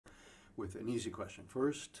with an easy question.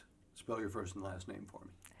 First, spell your first and last name for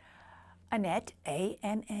me. Annette,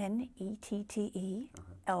 Annette,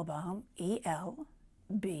 Elbaum, Elbaum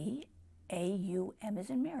as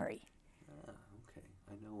in Mary. Okay.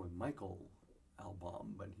 I know a Michael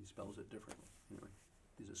Albaum, but he spells it differently. Anyway,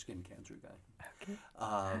 he's a skin cancer guy.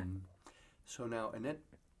 Okay. So now, Annette,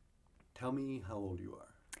 tell me how old you are.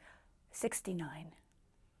 69.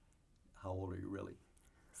 How old are you really?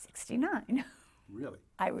 69. Really?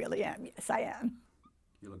 I really am. Yes, I am.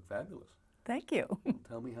 You look fabulous. Thank you.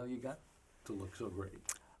 Tell me how you got to look so great.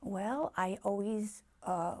 Well, I always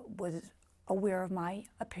was aware of my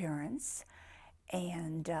appearance,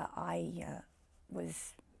 and I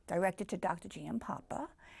was directed to Dr. Giampapa,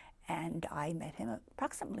 and I met him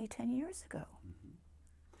approximately 10 years ago.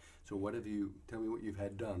 So tell me what you've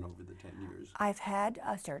had done over the 10 years. I've had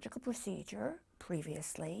a surgical procedure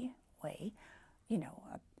previously,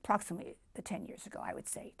 approximately 10 years ago, I would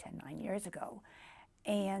say, 9 years ago.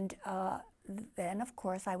 And then, of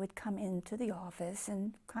course, I would come into the office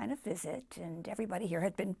and kind of visit, and everybody here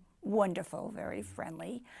had been wonderful, very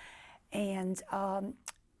friendly. And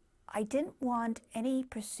I didn't want any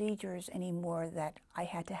procedures anymore that I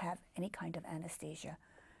had to have any kind of anesthesia.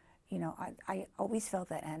 I always felt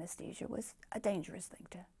that anesthesia was a dangerous thing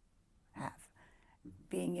to have,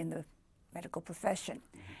 being in the medical profession.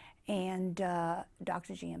 And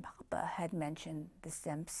Dr. Giampapa had mentioned the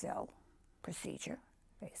Stemcell procedure,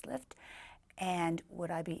 facelift, and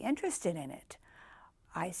would I be interested in it?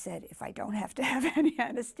 I said, if I don't have to have any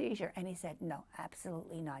anesthesia. And he said, no,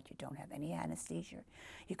 absolutely not. You don't have any anesthesia.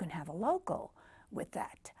 You can have a local with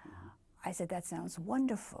that. I said, that sounds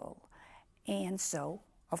wonderful. And so,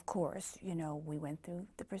 of course, we went through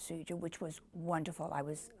the procedure, which was wonderful. I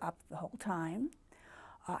was up the whole time.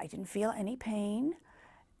 I didn't feel any pain.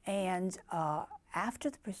 And after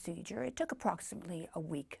the procedure, it took approximately a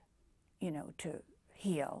week, to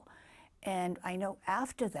heal. And I know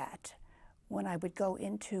after that, when I would go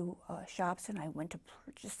into shops and I went to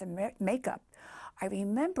purchase the makeup, I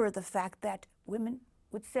remember the fact that women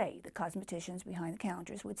would say, the cosmeticians behind the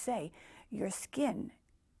counters would say, your skin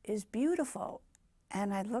is beautiful.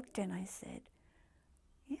 And I looked and I said,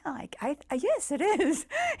 yeah, yes, it is.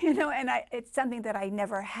 And it's something that I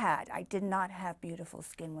never had. I did not have beautiful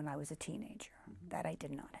skin when I was a teenager. That I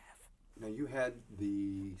did not have. Now, you had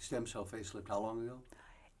the stem cell facelift how long ago?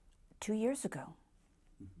 2 years ago.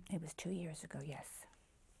 It was 2 years ago, yes.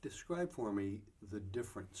 Describe for me the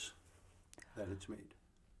difference that it's made.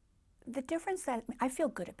 The difference that I feel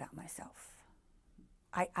good about myself.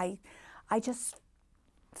 I just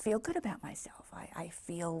feel good about myself. I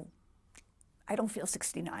don't feel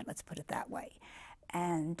 69, let's put it that way.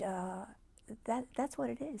 And that's what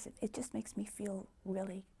it is. It just makes me feel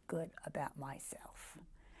really good about myself.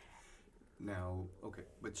 Now, okay,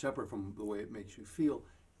 but separate from the way it makes you feel,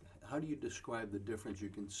 how do you describe the difference you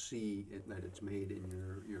can see that it's made in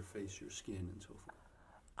your face, your skin, and so forth?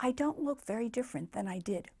 I don't look very different than I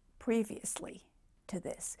did previously to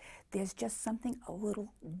this. There's just something a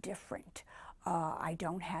little different. I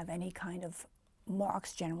don't have any kind of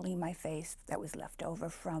marks generally in my face that was left over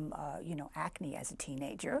from, acne as a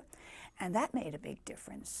teenager. And that made a big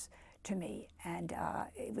difference to me. And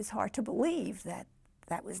it was hard to believe that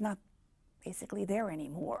that was not basically there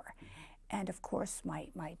anymore. And of course,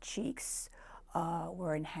 my cheeks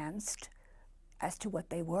were enhanced as to what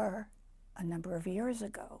they were a number of years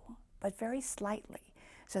ago, but very slightly.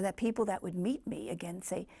 So that people that would meet me again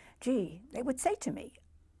say, gee, they would say to me,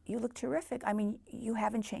 you look terrific. I mean, you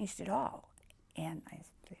haven't changed at all. And I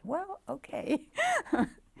say, well, okay.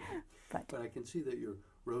 But I can see that your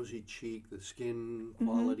rosy cheek, the skin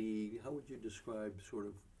quality, how would you describe sort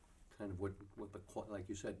of kind of what like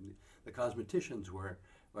you said, the cosmeticians were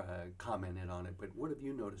commented on it, but what have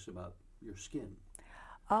you noticed about your skin?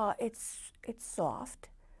 It's soft,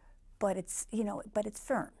 but it's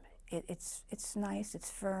firm. It's nice, it's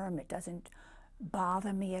firm, it doesn't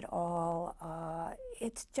bother me at all.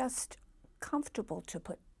 It's just comfortable to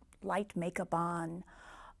put light makeup on.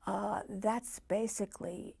 That's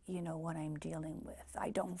basically, what I'm dealing with.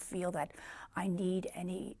 I don't feel that I need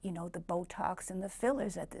any, the Botox and the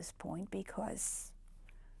fillers at this point because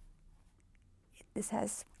this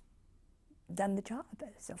has done the job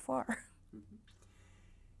so far.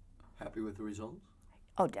 Happy with the results?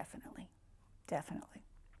 Oh, definitely. Definitely.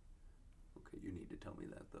 Okay, you need to tell me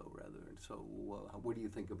that though, rather. So what do you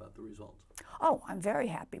think about the results? Oh, I'm very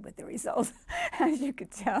happy with the results, as you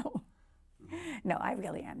could tell. No, I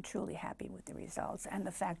really am truly happy with the results, and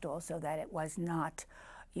the fact also that it was not,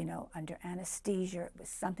 under anesthesia. It was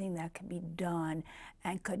something that could be done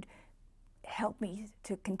and could help me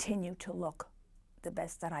to continue to look the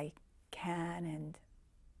best that I can and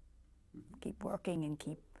keep working and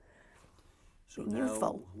keep So being now,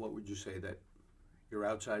 youthful. what would you say, that your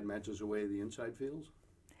outside matches the way the inside feels?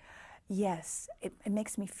 Yes, it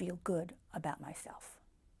makes me feel good about myself.